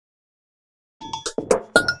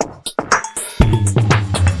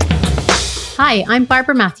Hi, I'm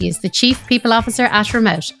Barbara Matthews, the Chief People Officer at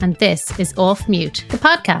Remote, and this is Off Mute, the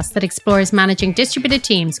podcast that explores managing distributed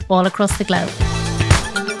teams all across the globe.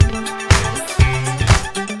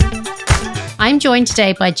 I'm joined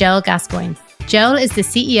today by Joel Gascoigne. Joel is the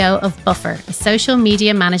CEO of Buffer, a social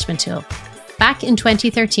media management tool. Back in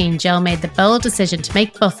 2013, Joel made the bold decision to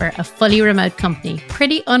make Buffer a fully remote company,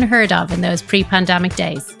 pretty unheard of in those pre-pandemic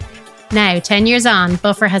days. Now, 10 years on,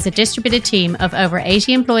 Buffer has a distributed team of over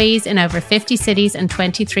 80 employees in over 50 cities and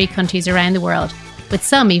 23 countries around the world, with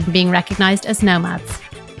some even being recognised as nomads.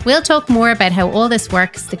 We'll talk more about how all this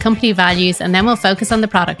works, the company values, and then we'll focus on the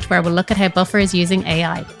product, where we'll look at how Buffer is using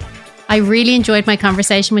AI. I really enjoyed my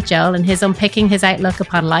conversation with Joel and his unpicking his outlook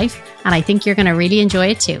upon life, and I think you're going to really enjoy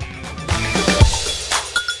it too.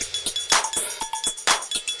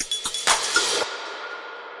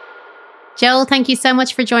 Joel, thank you so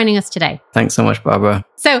much for joining us today. Thanks so much, Barbara.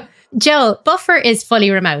 So, Joel, Buffer is fully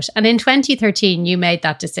remote. And in 2013, you made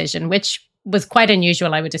that decision, which was quite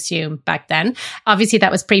unusual, I would assume, back then. Obviously,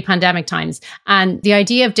 that was pre-pandemic times. And the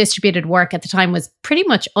idea of distributed work at the time was pretty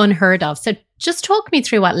much unheard of. So just talk me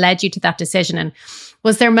through what led you to that decision. And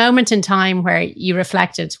was there a moment in time where you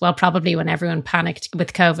reflected, well, probably when everyone panicked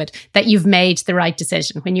with COVID, that you've made the right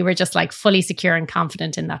decision, when you were just like fully secure and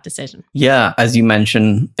confident in that decision? Yeah, as you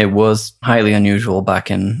mentioned, it was highly unusual back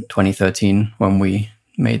in 2013 when we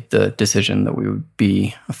made the decision that we would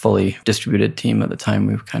be a fully distributed team. At the time,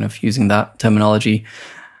 we were kind of using that terminology.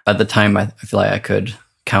 At the time, I feel like I could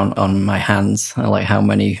count on my hands like how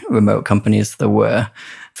many remote companies there were.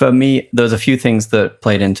 For me, there was a few things that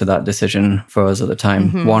played into that decision for us at the time.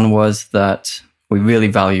 Mm-hmm. One was that we really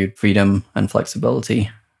valued freedom and flexibility.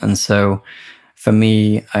 And so for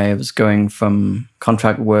me, I was going from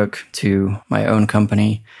contract work to my own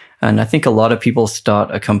company. And I think a lot of people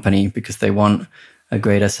start a company because they want a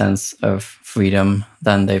greater sense of freedom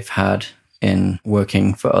than they've had in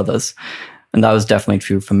working for others. And that was definitely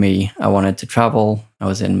true for me. I wanted to travel. I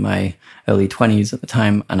was in my early 20s at the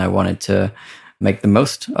time, and I wanted to make the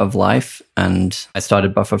most of life. And I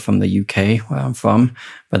started Buffer from the UK, where I'm from,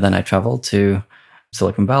 but then I traveled to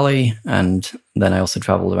Silicon Valley, and then I also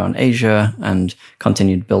traveled around Asia and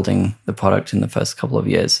continued building the product in the first couple of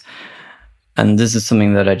years. And this is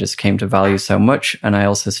something that I just came to value so much. And I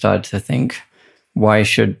also started to think, why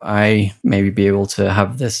should I maybe be able to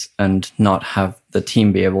have this and not have the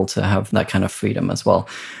team be able to have that kind of freedom as well?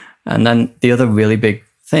 And then the other really big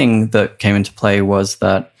thing that came into play was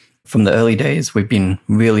that from the early days, we've been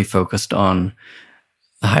really focused on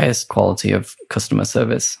the highest quality of customer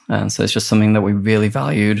service. And so it's just something that we really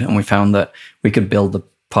valued. And we found that we could build the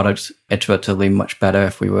product iteratively much better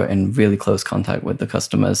if we were in really close contact with the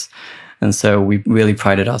customers. And so we really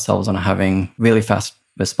prided ourselves on having really fast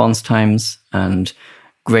response times and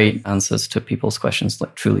great answers to people's questions,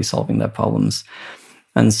 like truly solving their problems.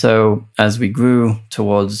 And so as we grew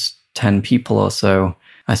towards 10 people or so,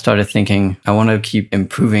 I started thinking, I want to keep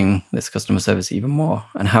improving this customer service even more.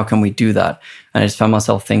 And how can we do that? And I just found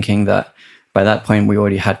myself thinking that by that point, we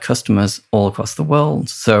already had customers all across the world.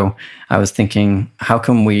 So I was thinking, how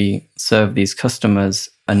can we serve these customers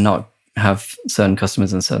and not have certain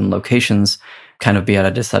customers in certain locations kind of be at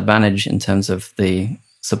a disadvantage in terms of the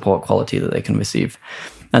support quality that they can receive.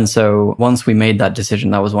 And so once we made that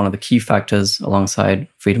decision, that was one of the key factors alongside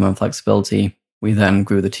freedom and flexibility. We then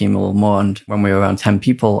grew the team a little more. And when we were around 10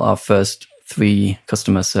 people, our first 3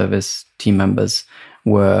 customer service team members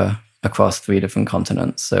were across 3 different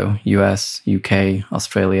continents. So US, UK,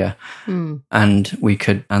 Australia. And we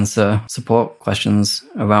could answer support questions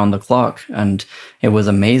around the clock. And it was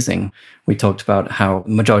amazing. We talked about how the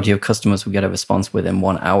majority of customers would get a response within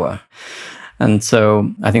 1 hour. And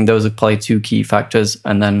so I think those are probably 2 key factors.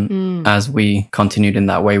 And then as we continued in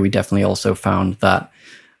that way, we definitely also found that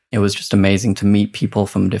it was just amazing to meet people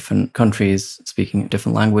from different countries, speaking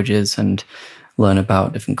different languages, and learn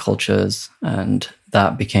about different cultures. And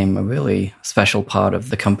that became a really special part of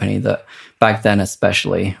the company that back then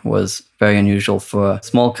especially was very unusual for a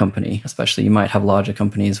small company. Especially you might have larger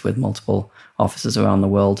companies with multiple offices around the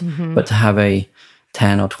world, but to have a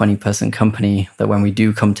 10 or 20 person company that when we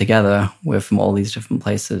do come together, we're from all these different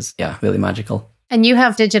places. Yeah, really magical. And you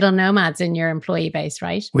have digital nomads in your employee base,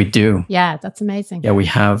 right? We do. Yeah, that's amazing. Yeah, we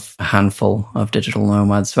have a handful of digital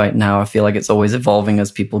nomads right now. I feel like it's always evolving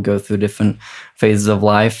as people go through different phases of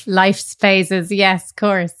life. Life phases, yes, of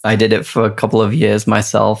course. I did it for a couple of years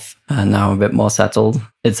myself, and now I'm a bit more settled.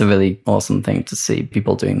 It's a really awesome thing to see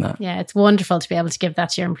people doing that. Yeah, it's wonderful to be able to give that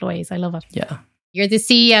to your employees. I love it. Yeah. You're the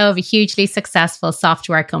CEO of a hugely successful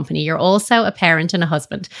software company. You're also a parent and a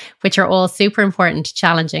husband, which are all super important,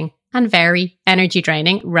 challenging, and very energy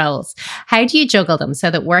draining roles. How do you juggle them so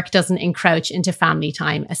that work doesn't encroach into family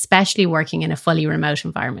time, especially working in a fully remote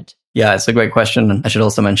environment? Yeah, it's a great question. And I should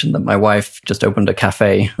also mention that my wife just opened a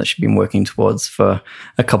cafe that she'd been working towards for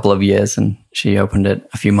a couple of years, and she opened it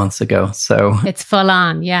a few months ago. So it's full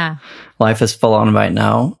on, yeah. Life is full on right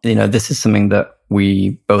now. This is something that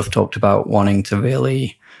we both talked about, wanting to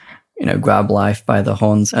really, grab life by the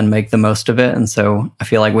horns and make the most of it. And so I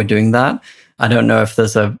feel like we're doing that. I don't know if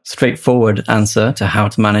there's a straightforward answer to how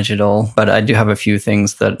to manage it all, but I do have a few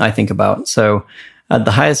things that I think about. So at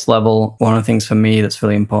the highest level, one of the things for me that's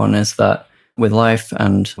really important is that with life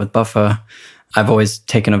and with Buffer, I've always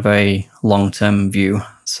taken a very long-term view.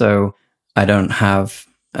 So I don't have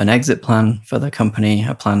an exit plan for the company.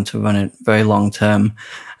 I plan to run it very long-term.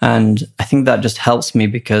 And I think that just helps me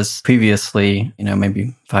because previously,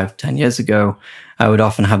 maybe 5-10 years ago, I would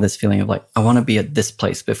often have this feeling of like, I want to be at this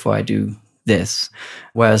place before I do this.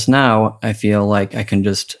 Whereas now I feel like I can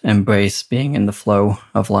just embrace being in the flow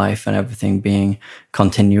of life and everything being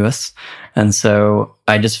continuous. And so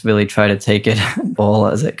I just really try to take it all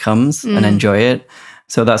as it comes and enjoy it.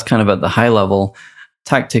 So that's kind of at the high level.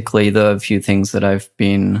 Tactically, there are a few things that I've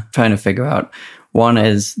been trying to figure out. One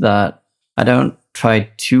is that I don't try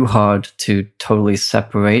too hard to totally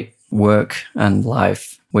separate work and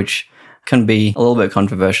life, which can be a little bit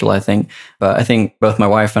controversial, I think. But I think both my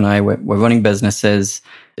wife and I, we're running businesses.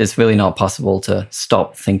 It's really not possible to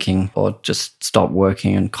stop thinking or just stop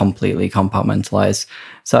working and completely compartmentalize.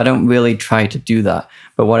 So I don't really try to do that.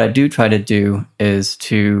 But what I do try to do is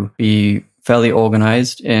to be fairly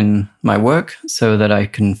organized in my work so that I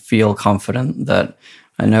can feel confident that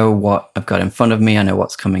I know what I've got in front of me. I know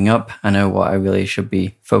what's coming up. I know what I really should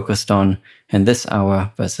be focused on in this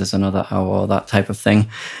hour versus another hour, or that type of thing.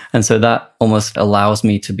 And so that almost allows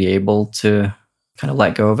me to be able to kind of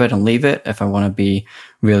let go of it and leave it if I want to be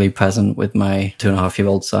really present with my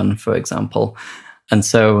 2.5-year-old son, for example. And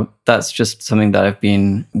so that's just something that I've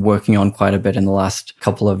been working on quite a bit in the last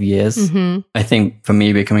couple of years. Mm-hmm. I think for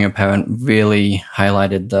me, becoming a parent really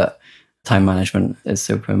highlighted that time management is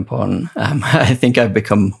super important. I think I've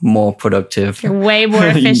become more productive. You're way more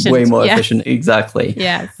efficient. Way more efficient, exactly.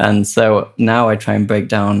 Yes. And so now I try and break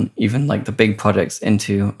down even like the big projects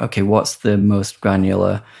into, okay, what's the most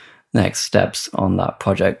granular next steps on that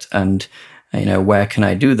project? And, where can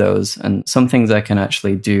I do those? And some things I can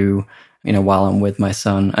actually do, while I'm with my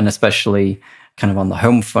son, and especially kind of on the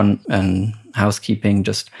home front and housekeeping,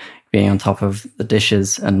 just being on top of the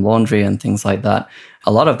dishes and laundry and things like that.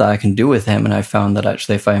 A lot of that I can do with him. And I found that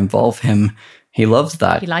actually if I involve him, he loves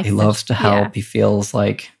that. He loves to help. Yeah. He feels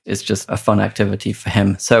like it's just a fun activity for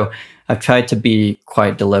him. So I've tried to be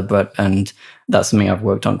quite deliberate. And that's something I've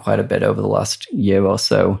worked on quite a bit over the last year or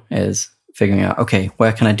so, is figuring out, okay,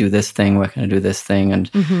 where can I do this thing? Where can I do this thing? And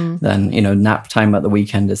then, nap time at the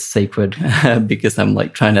weekend is sacred because I'm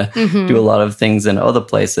like trying to do a lot of things in other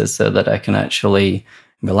places so that I can actually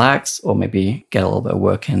relax or maybe get a little bit of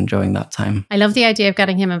work in during that time. I love the idea of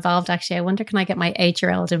getting him involved, actually. I wonder, can I get my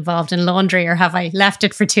 8-year-old involved in laundry, or have I left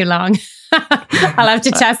it for too long? I'll have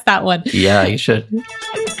to test that one. Yeah, you should.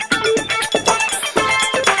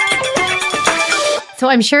 So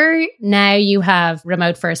I'm sure now you have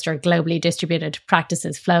remote first or globally distributed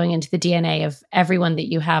practices flowing into the DNA of everyone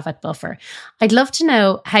that you have at Buffer. I'd love to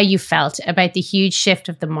know how you felt about the huge shift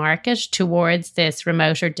of the market towards this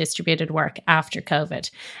remote or distributed work after COVID.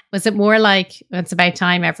 Was it more like it's about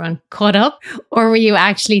time everyone caught up? Or were you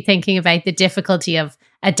actually thinking about the difficulty of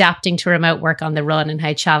adapting to remote work on the run and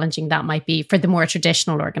how challenging that might be for the more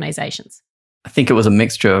traditional organizations? I think it was a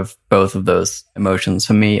mixture of both of those emotions.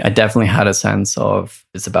 For me, I definitely had a sense of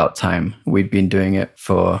it's about time. We'd been doing it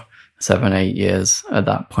for 7-8 years at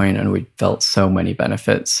that point, and we'd felt so many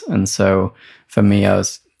benefits. And so for me, I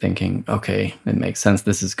was thinking, okay, it makes sense.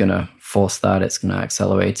 This is going to force that. It's going to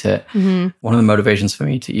accelerate it. Mm-hmm. One of the motivations for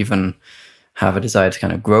me to even have a desire to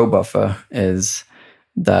kind of grow Buffer is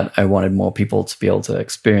that I wanted more people to be able to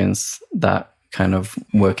experience that kind of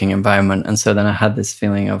working environment. And so then I had this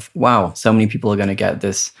feeling of, wow, so many people are going to get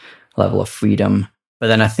this level of freedom. But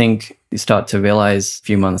then I think you start to realize a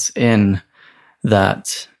few months in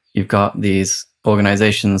that you've got these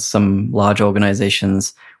organizations, some large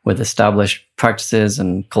organizations with established practices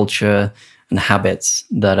and culture and habits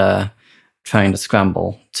that are trying to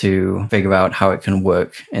scramble to figure out how it can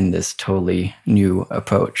work in this totally new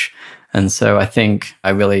approach. And so I think I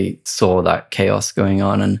really saw that chaos going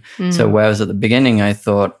on. And so whereas at the beginning I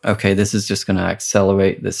thought, okay, this is just going to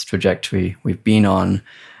accelerate this trajectory we've been on.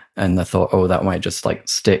 And I thought, oh, that might just like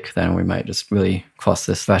stick. Then we might just really cross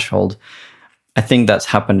this threshold. I think that's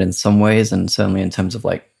happened in some ways. And certainly in terms of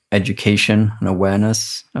like education and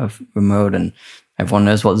awareness of remote, and everyone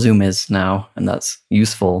knows what Zoom is now, and that's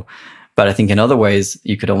useful. But I think in other ways,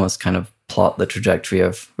 you could almost kind of plot the trajectory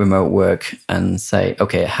of remote work and say,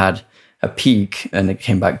 okay, it had a peak and it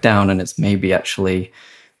came back down, and it's maybe actually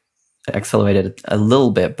accelerated a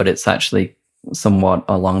little bit, but it's actually somewhat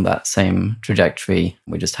along that same trajectory.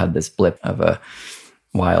 We just had this blip of a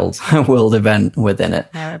wild world event within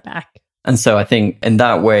it. Now we're back. And so I think in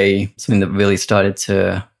that way, something that really started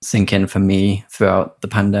to sink in for me throughout the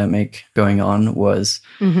pandemic going on was,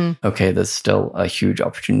 okay, there's still a huge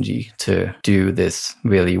opportunity to do this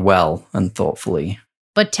really well and thoughtfully.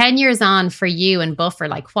 But 10 years on for you and Buffer,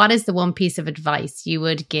 like what is the one piece of advice you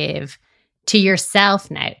would give to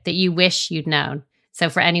yourself now that you wish you'd known? So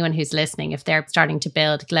for anyone who's listening, if they're starting to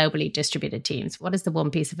build globally distributed teams, what is the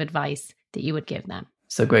one piece of advice that you would give them?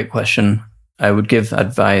 It's a great question. I would give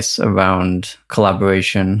advice around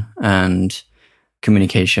collaboration and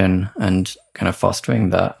communication and kind of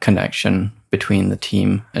fostering that connection between the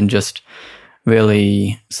team, and just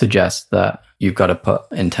really suggest that you've got to put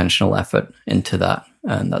intentional effort into that.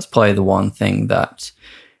 And that's probably the one thing that,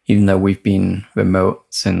 even though we've been remote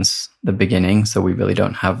since the beginning, so we really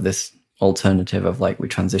don't have this alternative of like we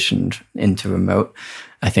transitioned into remote,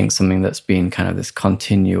 I think something that's been kind of this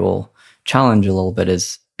continual challenge a little bit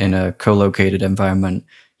is in a co-located environment,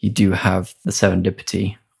 you do have the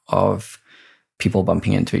serendipity of people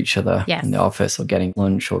bumping into each other in the office, or getting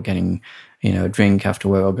lunch, or getting, a drink after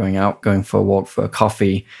work, or going for a walk for a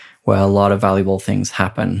coffee, where a lot of valuable things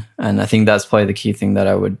happen. And I think that's probably the key thing that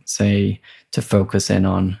I would say to focus in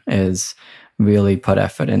on, is really put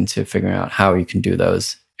effort into figuring out how you can do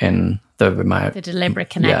those in the remote. The deliberate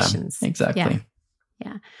connections. Yeah, exactly.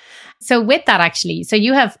 Yeah. So with that, actually, so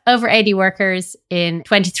you have over 80 workers in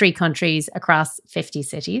 23 countries across 50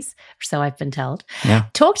 cities, or so I've been told. Yeah.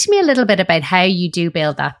 Talk to me a little bit about how you do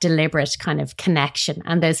build that deliberate kind of connection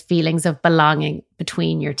and those feelings of belonging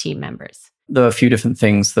between your team members. There are a few different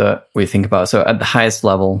things that we think about. So at the highest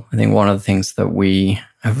level, I think one of the things that we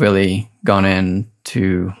have really gone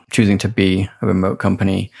into choosing to be a remote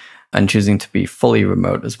company and choosing to be fully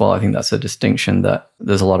remote as well. I think that's a distinction, that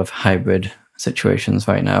there's a lot of hybrid situations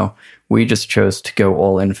right now. We just chose to go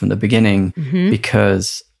all in from the beginning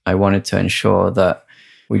because I wanted to ensure that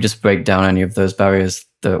we just break down any of those barriers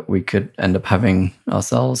that we could end up having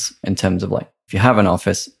ourselves, in terms of like, if you have an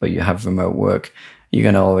office but you have remote work, you're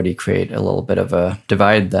going to already create a little bit of a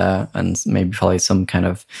divide there, and maybe probably some kind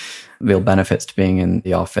of real benefits to being in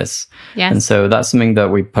the office. Yes. And so that's something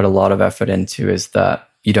that we put a lot of effort into, is that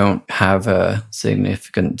you don't have a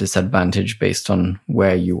significant disadvantage based on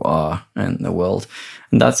where you are in the world.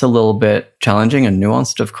 And that's a little bit challenging and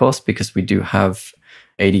nuanced, of course, because we do have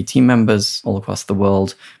 80 team members all across the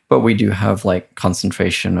world, but we do have like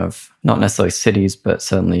concentration of not necessarily cities, but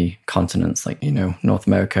certainly continents, like, North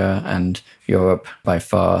America and Europe, by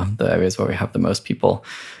far the areas where we have the most people.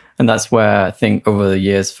 And that's where I think over the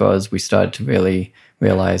years for us, we started to really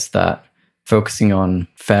realize that focusing on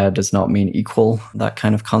fair does not mean equal. That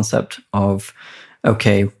kind of concept of,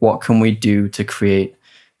 okay, what can we do to create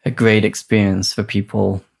a great experience for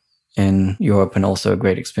people in Europe, and also a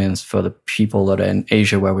great experience for the people that are in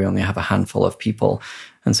Asia, where we only have a handful of people.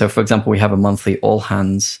 And so, for example, we have a monthly all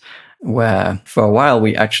hands, where for a while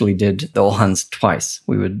we actually did the all hands twice.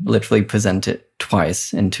 We would literally present it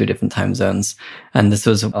twice in 2 different time zones. And this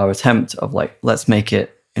was our attempt of like, let's make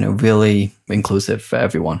it, really inclusive for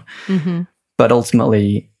everyone. But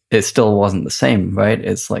ultimately, it still wasn't the same, right?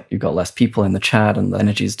 It's like you've got less people in the chat and the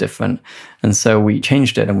energy is different. And so we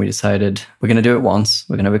changed it, and we decided we're going to do it once.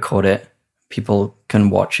 We're going to record it. People can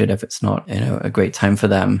watch it if it's not, a great time for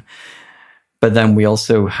them. But then we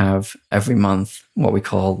also have every month what we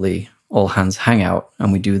call the All Hands Hangout,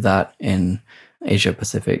 and we do that in Asia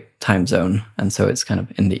Pacific time zone. And so it's kind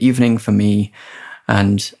of in the evening for me,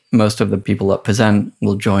 and most of the people that present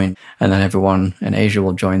will join, and then everyone in Asia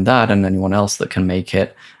will join that, and anyone else that can make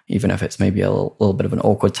it, even if it's maybe a little bit of an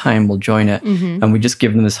awkward time, will join it. And we just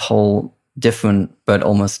give them this whole different but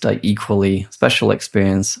almost like equally special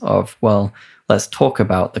experience of, well, let's talk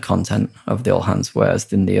about the content of the All Hands,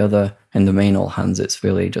 whereas in the main All Hands, it's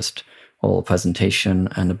really just all presentation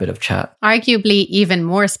and a bit of chat. Arguably even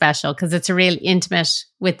more special, because it's a real intimate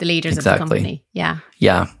with the leaders of the company.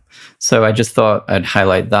 Yeah. So I just thought I'd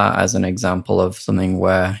highlight that as an example of something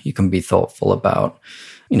where you can be thoughtful about,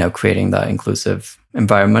 creating that inclusive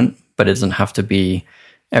environment, but it doesn't have to be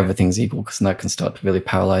everything's equal, because that can start to really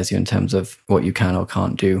paralyze you in terms of what you can or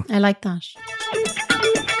can't do. I like that.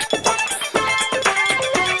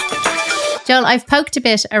 Joel, I've poked a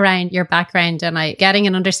bit around your background and getting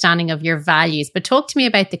an understanding of your values, but talk to me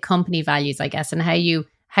about the company values, I guess, and how you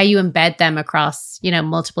how you embed them across,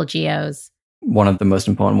 multiple geos? One of the most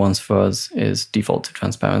important ones for us is default to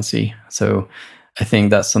transparency. So I think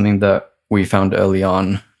that's something that we found early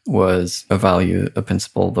on was a value, a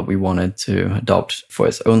principle that we wanted to adopt for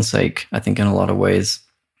its own sake. I think in a lot of ways,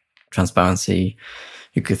 transparency,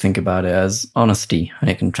 you could think about it as honesty, and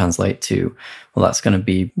it can translate to, well, that's going to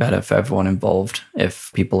be better for everyone involved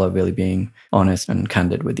if people are really being honest and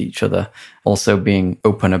candid with each other. Also being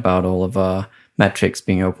open about all of our metrics,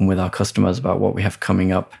 being open with our customers about what we have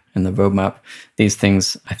coming up in the roadmap. These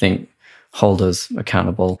things, I think, hold us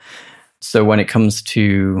accountable. So when it comes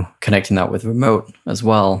to connecting that with remote as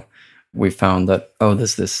well, we found that,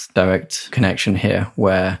 there's this direct connection here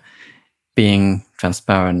where being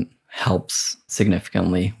transparent helps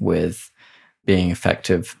significantly with being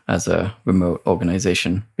effective as a remote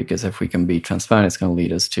organization. Because if we can be transparent, it's going to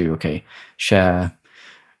lead us to, share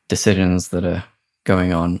decisions that are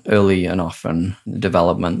going on early and often,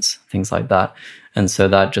 developments, things like that. And so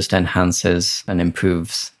that just enhances and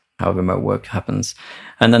improves how remote work happens.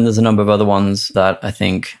 And then there's a number of other ones that I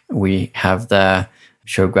think we have there.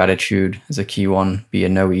 Show gratitude is a key one. Be a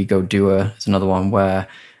no ego doer is another one where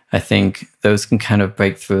I think those can kind of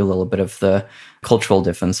break through a little bit of the cultural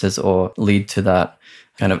differences or lead to that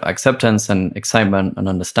kind of acceptance and excitement and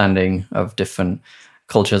understanding of different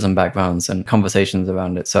cultures and backgrounds and conversations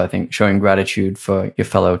around it. So I think showing gratitude for your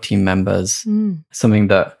fellow team members, something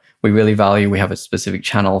that we really value. We have a specific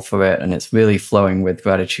channel for it, and it's really flowing with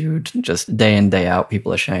gratitude. Just day in, day out,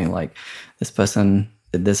 people are sharing like, this person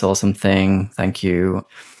did this awesome thing, thank you.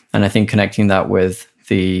 And I think connecting that with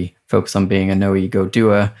the focus on being a no ego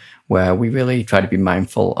doer, where we really try to be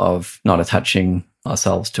mindful of not attaching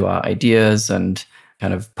ourselves to our ideas and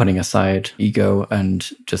kind of putting aside ego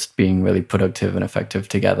and just being really productive and effective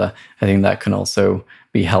together. I think that can also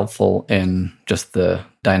be helpful in just the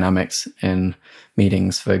dynamics in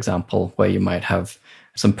meetings, for example, where you might have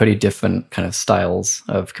some pretty different kind of styles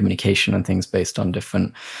of communication and things based on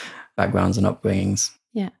different backgrounds and upbringings.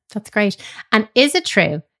 Yeah, that's great. And is it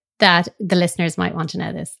true that the listeners might want to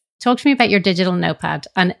know this? Talk to me about your digital notepad.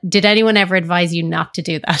 And did anyone ever advise you not to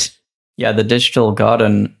do that? Yeah, the digital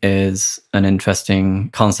garden is an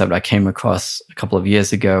interesting concept I came across a couple of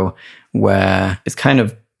years ago, where it's kind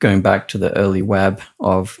of going back to the early web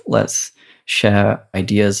of let's share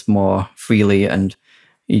ideas more freely and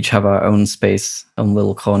each have our own space, own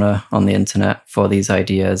little corner on the internet for these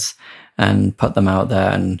ideas and put them out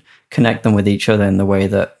there and connect them with each other in the way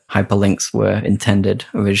that hyperlinks were intended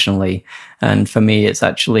originally. And for me, it's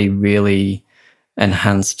actually really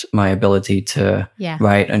enhanced my ability to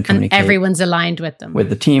write and communicate. And everyone's aligned with them. With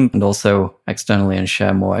the team and also externally, and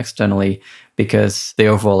share more externally, because the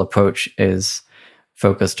overall approach is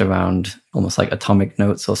focused around almost like atomic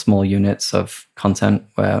notes or small units of content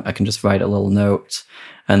where I can just write a little note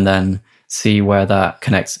and then see where that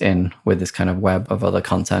connects in with this kind of web of other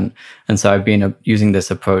content. And so I've been using this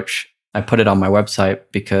approach. I put it on my website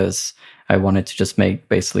because I wanted to just make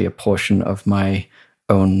basically a portion of my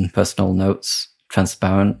own personal notes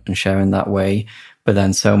transparent and share in that way. But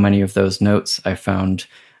then so many of those notes I found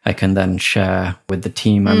I can then share with the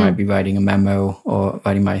team. I might be writing a memo or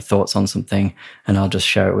writing my thoughts on something, and I'll just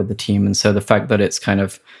share it with the team. And so the fact that it's kind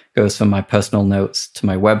of goes from my personal notes to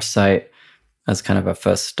my website as kind of a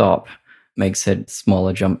first stop makes it a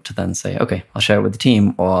smaller jump to then say, okay, I'll share it with the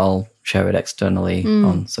team, or I'll share it externally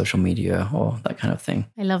on social media or that kind of thing.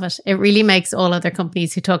 I love it. It really makes all other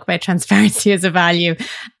companies who talk about transparency as a value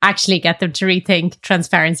actually get them to rethink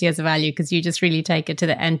transparency as a value, because you just really take it to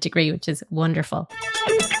the nth degree, which is wonderful.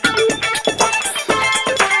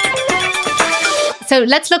 So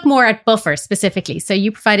let's look more at Buffer specifically. So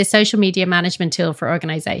you provide a social media management tool for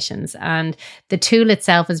organizations, and the tool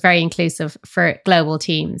itself is very inclusive for global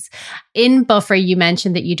teams. In Buffer, you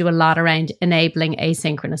mentioned that you do a lot around enabling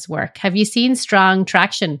asynchronous work. Have you seen strong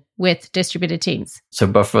traction with distributed teams? So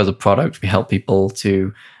Buffer as a product, we help people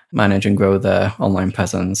to manage and grow their online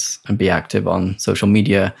presence and be active on social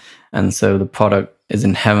media. And so the product is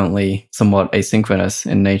inherently somewhat asynchronous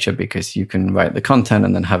in nature because you can write the content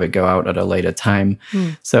and then have it go out at a later time.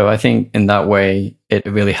 So I think in that way, it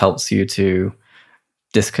really helps you to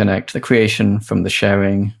disconnect the creation from the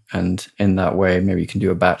sharing. And in that way, maybe you can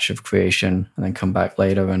do a batch of creation and then come back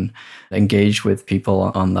later and engage with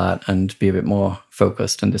people on that and be a bit more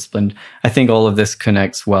focused and disciplined. I think all of this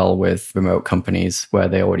connects well with remote companies where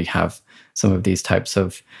they already have some of these types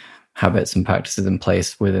of habits and practices in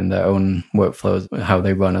place within their own workflows, how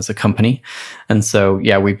they run as a company. And so,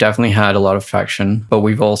 yeah, we've definitely had a lot of traction, but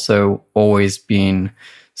we've also always been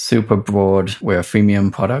super broad. We're a freemium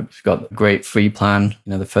product. We've got a great free plan.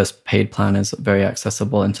 The first paid plan is very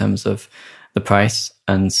accessible in terms of the price.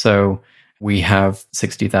 And so we have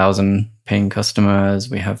 60,000 paying customers.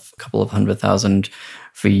 We have a couple of 100,000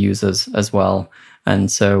 free users as well.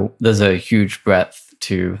 And so there's a huge breadth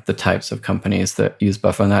to the types of companies that use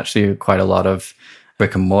Buffer, and actually quite a lot of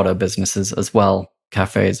brick and mortar businesses as well.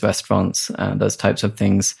 Cafes, restaurants, those types of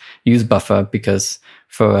things use Buffer because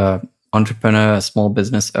for an entrepreneur, a small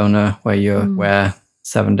business owner where you wear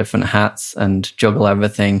 7 different hats and juggle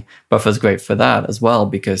everything, Buffer's great for that as well,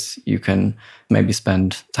 because you can maybe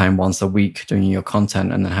spend time once a week doing your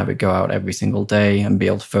content and then have it go out every single day and be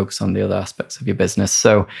able to focus on the other aspects of your business.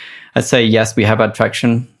 So I'd say, yes, we have had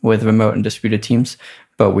traction with remote and distributed teams,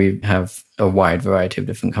 but we have a wide variety of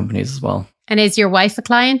different companies as well. And is your wife a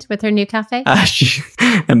client with her new cafe?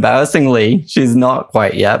 Embarrassingly, she's not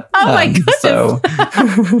quite yet. Oh my goodness. So,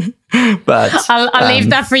 but I'll leave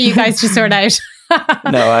that for you guys to sort out.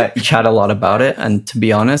 No, I chat a lot about it. And to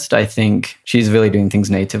be honest, I think she's really doing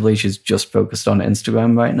things natively. She's just focused on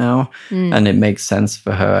Instagram right now. And it makes sense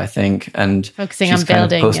for her, I think. And focusing she's on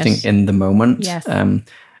building posting it in the moment. Yes.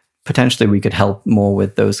 Potentially we could help more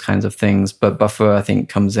with those kinds of things. But Buffer, I think,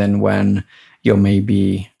 comes in when you're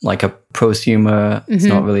maybe like a prosumer. It's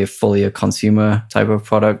not really fully a consumer type of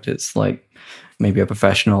product. It's like maybe a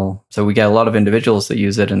professional. So we get a lot of individuals that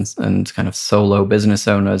use it and kind of solo business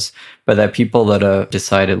owners, but they're people that are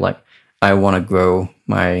decided like, I want to grow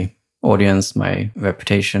my audience, my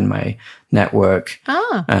reputation, my network.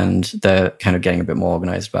 And they're kind of getting a bit more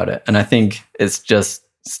organized about it. And I think it's just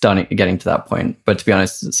getting to that point. But to be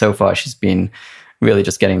honest, so far she's been really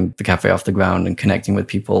just getting the cafe off the ground and connecting with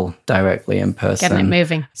people directly in person. Getting it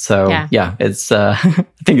moving. So yeah it's I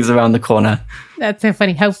think it's around the corner. That's so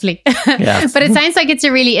funny, hopefully. Yeah. But it sounds like it's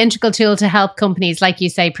a really integral tool to help companies, like you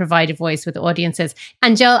say, provide a voice with audiences.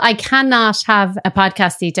 And Joel, I cannot have a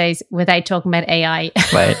podcast these days without talking about AI,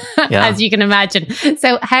 Right. Yeah. as you can imagine.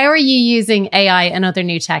 So how are you using AI and other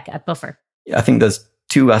new tech at Buffer? I think there's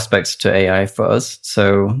 2 aspects to AI for us.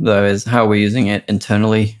 So there is how we're using it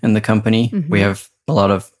internally in the company. We have a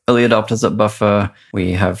lot of early adopters at Buffer.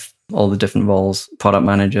 We have all the different roles, product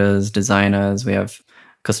managers, designers. We have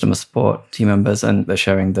customer support team members, and they're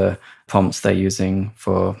sharing the prompts they're using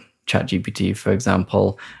for ChatGPT, for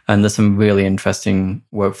example. And there's some really interesting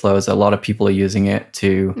workflows. A lot of people are using it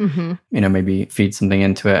to, maybe feed something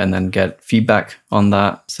into it and then get feedback on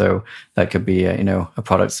that. So that could be, a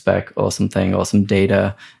product spec or something, or some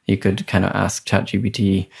data. You could kind of ask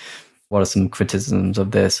ChatGPT, what are some criticisms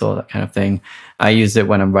of this or that kind of thing. I use it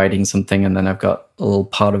when I'm writing something, and then I've got a little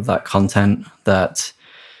part of that content that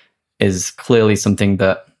is clearly something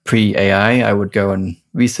that pre-AI I would go and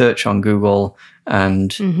research on Google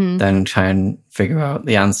and then try and figure out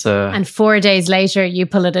the answer. And 4 days later, you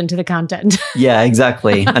pull it into the content. Yeah,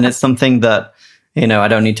 exactly. And it's something that, I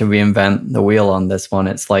don't need to reinvent the wheel on this one.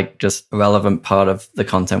 It's like just a relevant part of the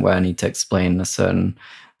content where I need to explain a certain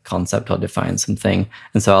concept or define something.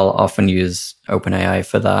 And so I'll often use OpenAI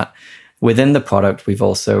for that. Within the product, we've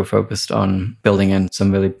also focused on building in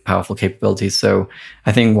some really powerful capabilities. So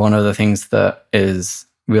I think one of the things that is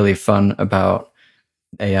really fun about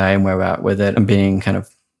AI and where we're at with it, and being kind of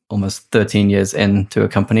almost 13 years into a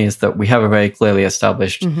company, is that we have a very clearly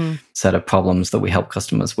established set of problems that we help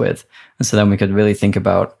customers with. And so then we could really think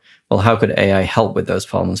about, well, how could AI help with those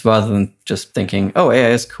problems, rather than just thinking, oh, AI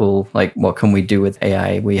is cool. Like, what can we do with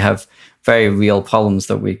AI? We have very real problems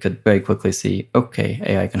that we could very quickly see, okay,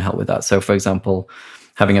 AI can help with that. So for example,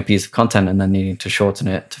 having a piece of content and then needing to shorten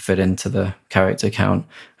it to fit into the character count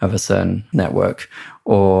of a certain network,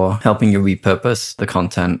 or helping you repurpose the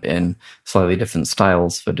content in slightly different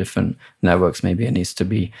styles for different networks. Maybe it needs to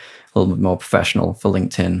be a little bit more professional for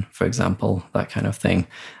LinkedIn, for example, that kind of thing.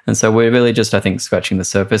 And so we're really just, I think, scratching the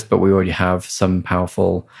surface, but we already have some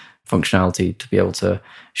powerful functionality to be able to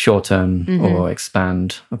shorten or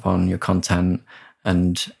expand upon your content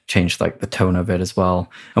and change like the tone of it as well.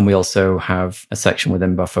 And we also have a section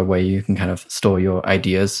within Buffer where you can kind of store your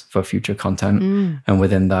ideas for future content. And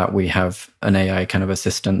within that, we have an AI kind of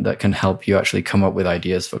assistant that can help you actually come up with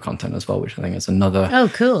ideas for content as well, which I think is another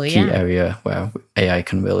key area where AI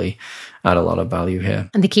can really add a lot of value here.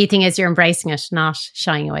 And the key thing is you're embracing it, not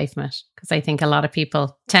shying away from it. Because I think a lot of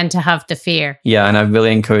people tend to have the fear. Yeah, and I've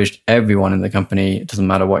really encouraged everyone in the company, it doesn't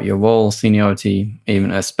matter what your role, seniority,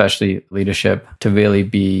 even especially leadership, to really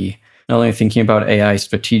be not only thinking about AI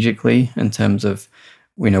strategically in terms of,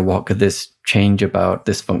 what could this change about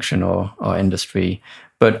this function or industry,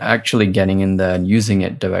 but actually getting in there and using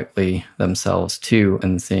it directly themselves too,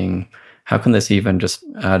 and seeing, how can this even just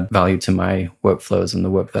add value to my workflows and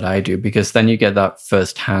the work that I do? Because then you get that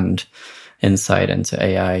firsthand insight into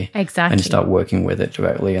AI. Exactly. And you start working with it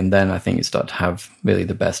directly. And then I think you start to have really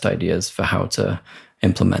the best ideas for how to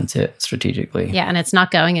implement it strategically. Yeah, and it's not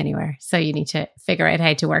going anywhere. So you need to figure out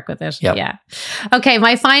how to work with it. Yep. Yeah. Okay,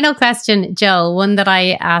 my final question, Joel, one that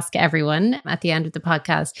I ask everyone at the end of the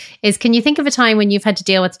podcast is, can you think of a time when you've had to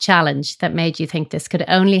deal with a challenge that made you think this could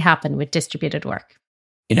only happen with distributed work?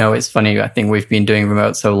 You know, it's funny. I think we've been doing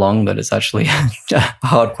remote so long that it's actually a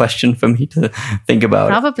hard question for me to think about.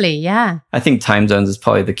 Probably, yeah. I think time zones is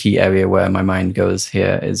probably the key area where my mind goes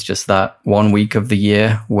here, is just that 1 week of the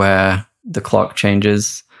year where the clock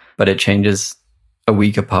changes, but it changes a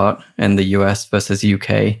week apart in the US versus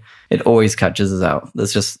UK. It always catches us out.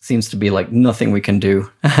 There's just seems to be like nothing we can do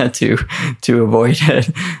to avoid it.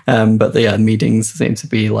 But the meetings seem to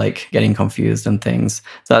be like getting confused and things.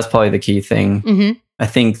 So that's probably the key thing. Mm-hmm. I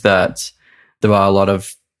think that there are a lot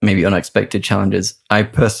of maybe unexpected challenges. I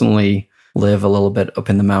personally live a little bit up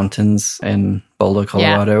in the mountains in Boulder,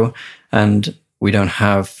 Colorado, and we don't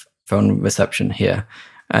have phone reception here.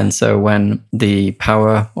 And so when the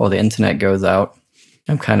power or the internet goes out,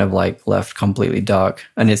 I'm kind of like left completely dark.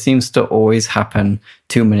 And it seems to always happen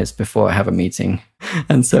 2 minutes before I have a meeting.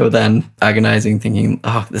 And so then agonizing, thinking,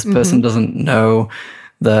 oh, this person doesn't know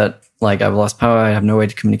that like I've lost power. I have no way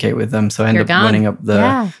to communicate with them. So I end up running up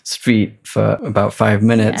the street for about 5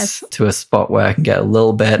 minutes to a spot where I can get a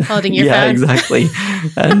little bit. Holding your phone. Exactly.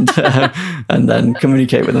 And then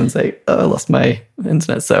communicate with them and say, oh, I lost my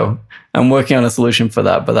internet. So I'm working on a solution for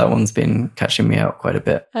that, but that one's been catching me out quite a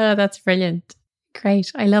bit. Oh, that's brilliant.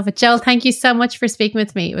 Great. I love it. Joel, thank you so much for speaking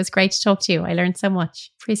with me. It was great to talk to you. I learned so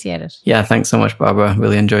much. Appreciate it. Yeah, thanks so much, Barbara.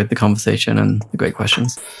 Really enjoyed the conversation and the great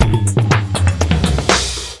questions.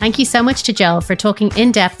 Thank you so much to Joel for talking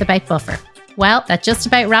in depth about Buffer. Well, that just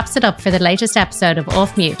about wraps it up for the latest episode of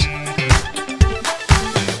Off Mute.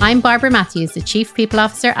 I'm Barbara Matthews, the Chief People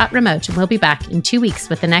Officer at Remote, and we'll be back in 2 weeks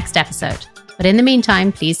with the next episode. But in the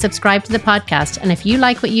meantime, please subscribe to the podcast. And if you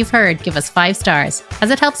like what you've heard, give us 5 stars, as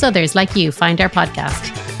it helps others like you find our podcast.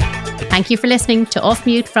 Thank you for listening to Off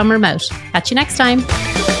Mute from Remote. Catch you next time.